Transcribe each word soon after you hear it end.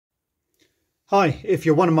Hi, if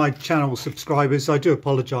you're one of my channel subscribers, I do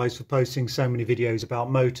apologise for posting so many videos about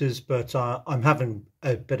motors, but I'm having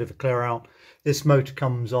a bit of a clear out. This motor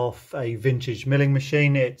comes off a vintage milling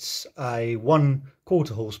machine. It's a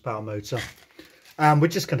 1/4 horsepower motor. And we're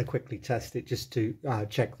just going to quickly test it just to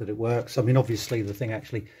check that it works. I mean, obviously the thing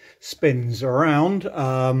actually spins around,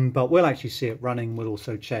 but we'll actually see it running. We'll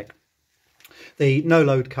also check the no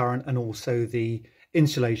load current and also the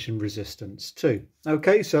insulation resistance too.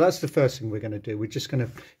 Okay, so that's the first thing we're going to do. We're just going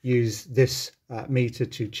to use this meter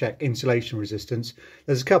to check insulation resistance.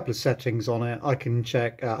 There's a couple of settings on it. I can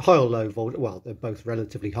check high or low volt. Well, they're both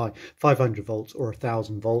relatively high, 500 volts or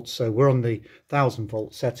 1000 volts. So we're on the 1000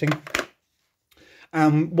 volt setting.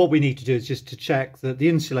 What we need to do is just to check that the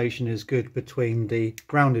insulation is good between the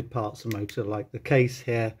grounded parts of the motor, like the case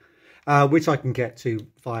here, which I can get to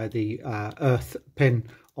via the earth pin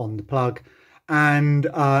on the plug, and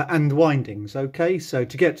the windings. Okay, so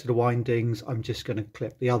to get to the windings, I'm just going to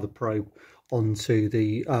clip the other probe onto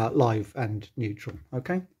the live and neutral.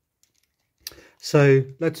 Okay, so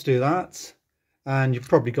let's do that. And you've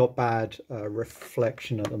probably got bad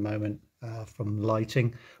reflection at the moment from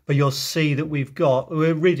lighting, but you'll see that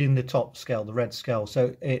we're reading the top scale, the red scale,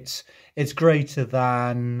 so it's greater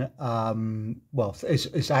than well,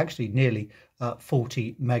 it's actually nearly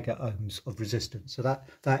 40 mega ohms of resistance, so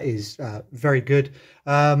that is very good.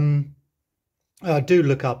 Do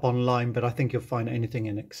look up online, but I think you'll find anything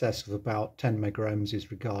in excess of about 10 mega ohms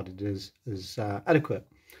is regarded as adequate.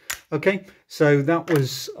 Okay, so that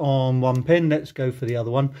was on one pin. Let's go for the other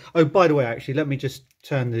one. Oh, by the way, actually, let me just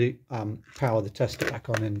turn the power of the tester back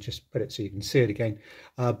on and just put it so you can see it again.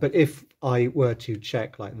 But if I were to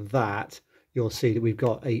check like that, you'll see that we've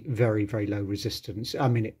got a very, very low resistance. I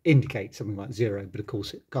mean, it indicates something like 0, but of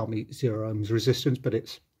course it can't be 0 ohms resistance, but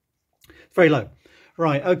it's very low.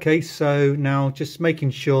 Right, okay, so now just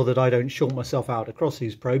making sure that I don't short myself out across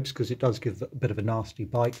these probes, because it does give a bit of a nasty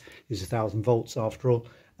bite. It's 1000 volts after all.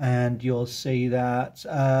 And you'll see that,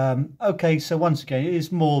 okay, so once again, it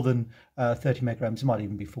is more than 30 mega ohms. It might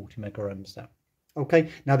even be 40 mega ohms now. Okay,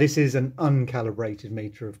 now this is an uncalibrated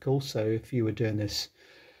meter, of course, so if you were doing this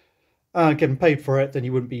getting paid for it, then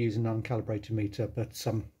you wouldn't be using an uncalibrated meter, but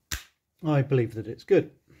I believe that it's good.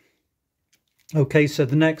 Okay, so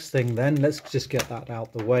the next thing then, let's just get that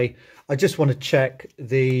out the way. I just want to check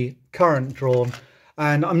the current drawn,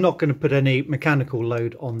 and I'm not going to put any mechanical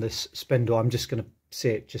load on this spindle. I'm just going to see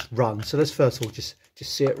it just run. So let's first of all just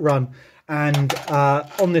see it run. And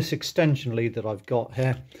on this extension lead that I've got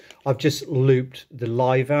here, I've just looped the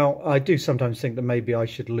live out. I do sometimes think that maybe I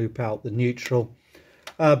should loop out the neutral,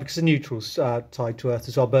 because the neutral's tied to earth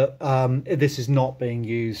as well, but this is not being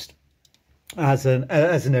used as an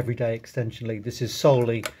everyday extension lead. This is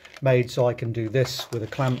solely made so I can do this with a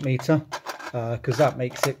clamp meter, because that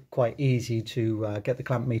makes it quite easy to get the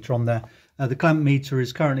clamp meter on there. The clamp meter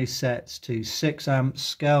is currently set to 6 amps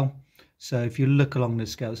scale. So if you look along this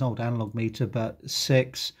scale, it's an old analog meter, but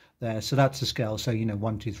 6 there. So that's the scale. So, you know,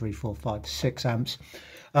 1, 2, 3, 4, 5, 6 amps.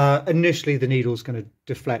 Initially, the needle's going to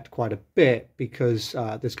deflect quite a bit because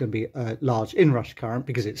there's going to be a large inrush current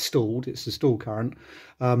because it's stalled. It's the stall current.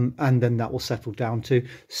 And then that will settle down to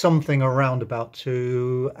something around about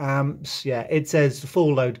 2 amps. Yeah, it says the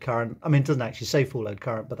full load current. I mean, it doesn't actually say full load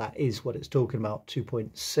current, but that is what it's talking about,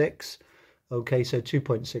 2.6. Okay, so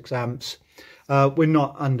 2.6 amps. We're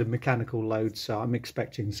not under mechanical load, so I'm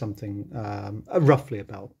expecting something roughly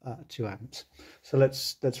about 2 amps. So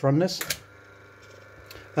let's run this.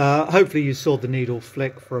 Hopefully you saw the needle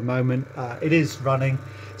flick for a moment. It is running.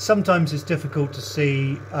 Sometimes it's difficult to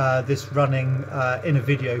see this running in a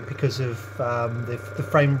video because of the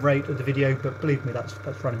frame rate of the video, but believe me, that's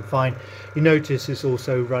running fine. You notice it's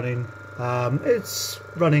also running. It's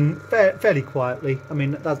running fairly quietly. I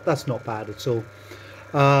mean, that's not bad at all.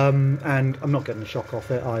 And I'm not getting a shock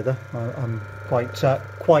off it either. I'm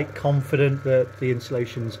quite confident that the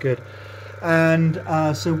insulation is good. And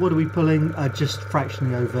so what are we pulling? Just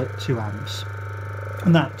fractionally over 2 amps.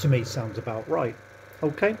 And that to me sounds about right.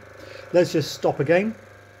 Okay, let's just stop again.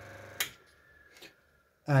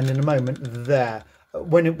 And in a moment there,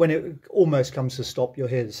 when it almost comes to stop, you'll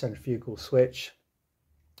hear the centrifugal switch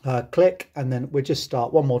click, and then we'll just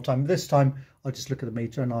start one more time. This time I'll just look at the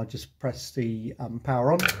meter and I'll just press the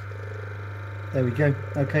power on. There we go.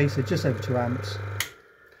 Okay, so just over 2 amps.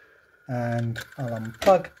 And I'll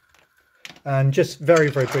unplug. And just very,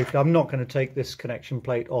 very briefly, I'm not going to take this connection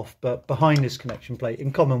plate off, but behind this connection plate,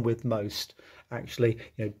 in common with most, actually,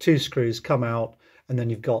 you know, 2 screws come out, and then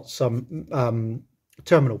you've got some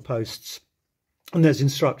terminal posts And there's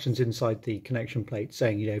instructions inside the connection plate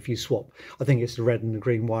saying, you know, if you swap, I think it's the red and the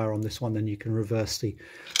green wire on this one, then you can reverse the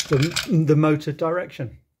motor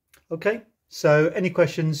direction. Okay, so any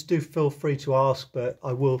questions, do feel free to ask, but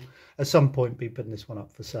I will at some point be putting this one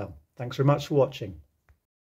up for sale. Thanks very much for watching.